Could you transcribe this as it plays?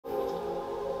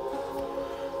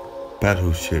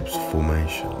battleships'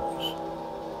 formations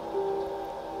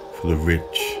for the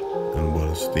rich and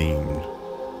well-esteemed,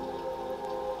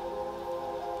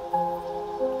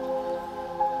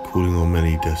 calling on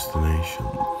many destinations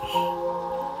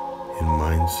in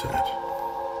mindset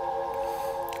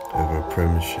over a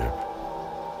premiership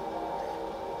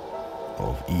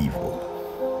of evil,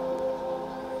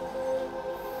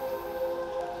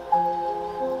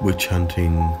 witch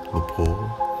hunting the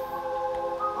poor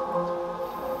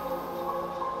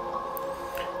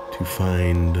to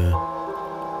find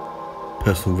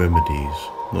personal remedies,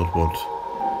 not what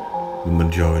the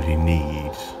majority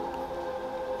needs.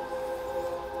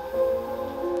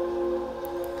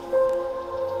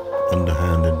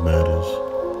 Underhanded murders,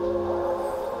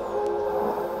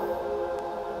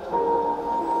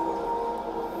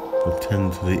 will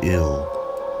tend to the ill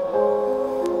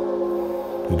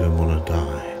who don't want to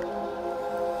die,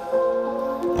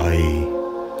 i.e.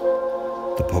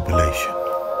 the population.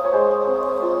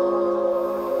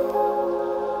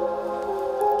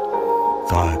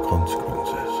 Dire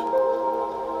consequences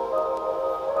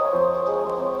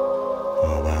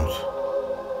are about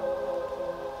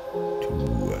to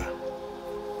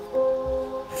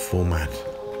format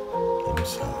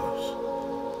themselves.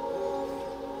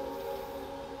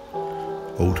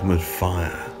 Ultimate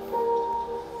fire.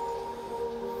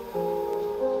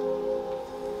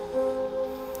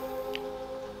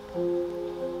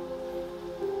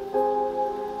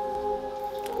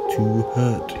 To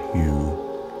hurt you.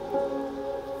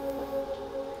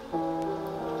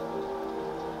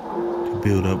 To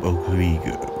build up alter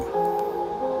ego.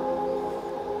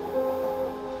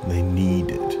 They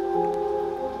need it to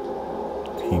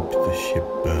keep the ship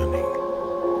burning.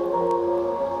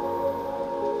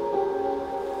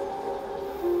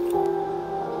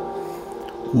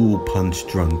 All punch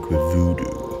drunk with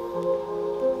voodoo.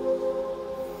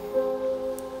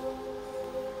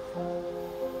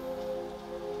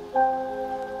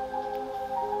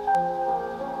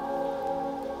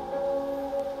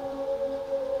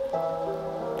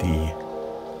 The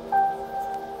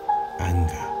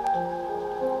anger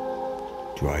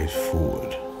drives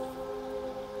forward.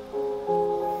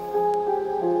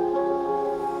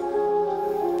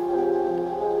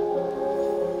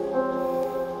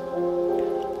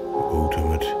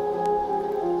 Ultimate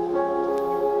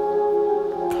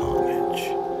carnage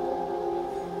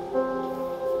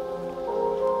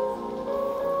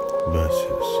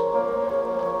versus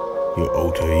your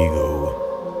alter ego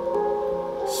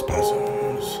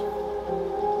spasms.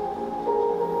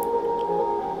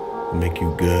 Make you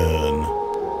gurn.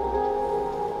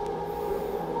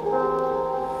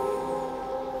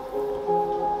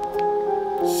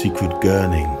 Secret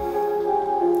gurning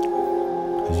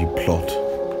as you plot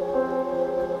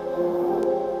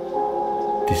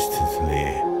distantly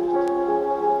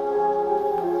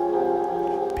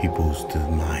people's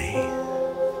demise.